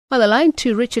Well, the line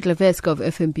to Richard Levesque of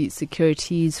FNB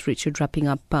Securities. Richard, wrapping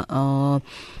up our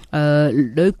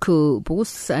local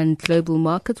bourse and global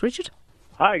markets. Richard?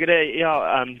 Hi, good day.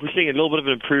 Yeah, we're seeing a little bit of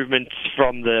an improvement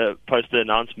from the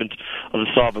announcement of the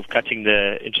SARB of cutting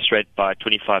the interest rate by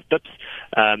 25 bips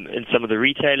in some of the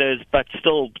retailers, but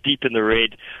still deep in the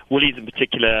red. Woolies in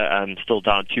particular still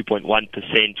down 2.1%.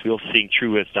 We're also seeing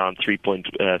Truworths down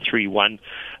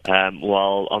 3.31%,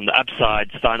 while on the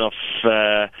upside, Steinhoff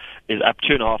is up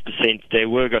 2.5%. They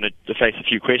were going to face a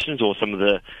few questions, or some of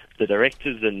the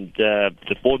directors and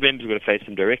the board members were going to face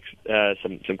some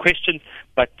questions.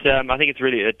 But I think it's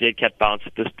really a dead cat bounce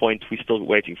at this point. We're still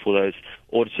waiting for those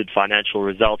audited financial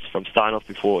results from Steinhoff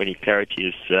before any clarity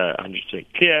is 100%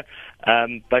 clear.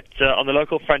 But on the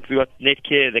local front, we got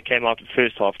Netcare that came out with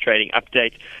first half trading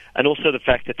update, and also the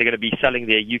fact that they're going to be selling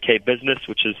their UK business,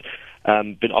 which has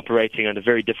been operating under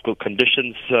very difficult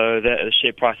conditions. So the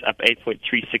share price up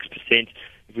 8.36%.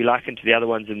 If we liken to the other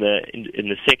ones in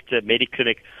the sector,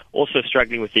 Mediclinic also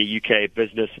struggling with their UK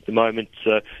business at the moment.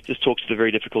 Just talks to the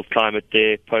very difficult climate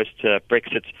there post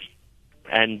Brexit,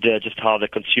 and just how the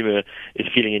consumer is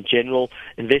feeling in general.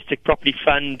 Investec Property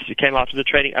Fund came out with a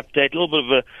trading update, a little bit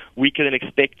of a weaker than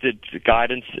expected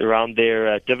guidance around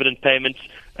their dividend payments,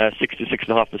 6 to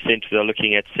 6.5%. They're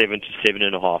looking at 7 to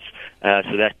 7.5%.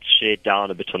 So that shared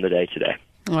down a bit on the day today.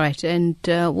 All right, and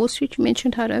Wall Street, you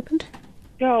mentioned how it opened?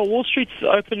 Yeah, Wall Street's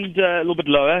opened a little bit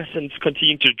lower and it's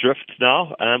continuing to drift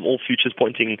now. All futures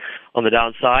pointing on the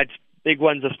downside. Big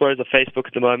ones, I suppose, are Facebook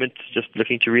at the moment, just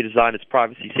looking to redesign its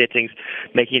privacy settings,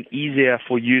 making it easier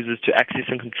for users to access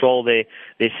and control their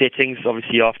settings,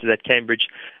 obviously after that Cambridge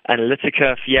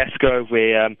Analytica fiasco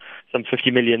where some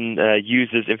 50 million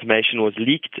users' information was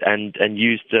leaked and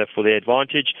used for their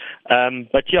advantage.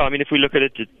 But yeah, I mean, if we look at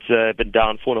it, it's been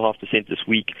down 4.5% this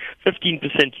week,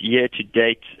 15% year to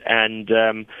date, and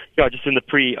yeah, just in the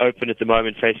pre-open at the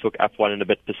moment, Facebook up 1% and a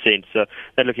bit. So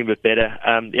they're looking a bit better.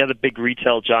 The other big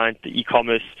retail giant, the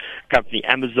e-commerce company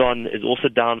Amazon, is also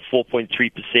down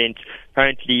 4.3%.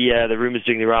 Apparently, the rumors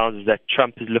doing the rounds is that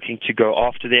Trump is looking to go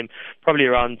after them, probably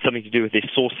around something to do with their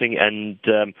sourcing and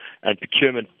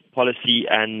procurement policy,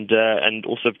 and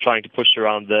also trying to push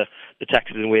around the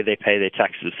taxes and where they pay their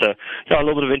taxes. So a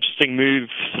little bit of interesting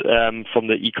moves from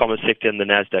the e-commerce sector and the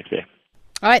NASDAQ there.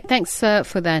 All right, thanks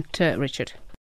for that, Richard.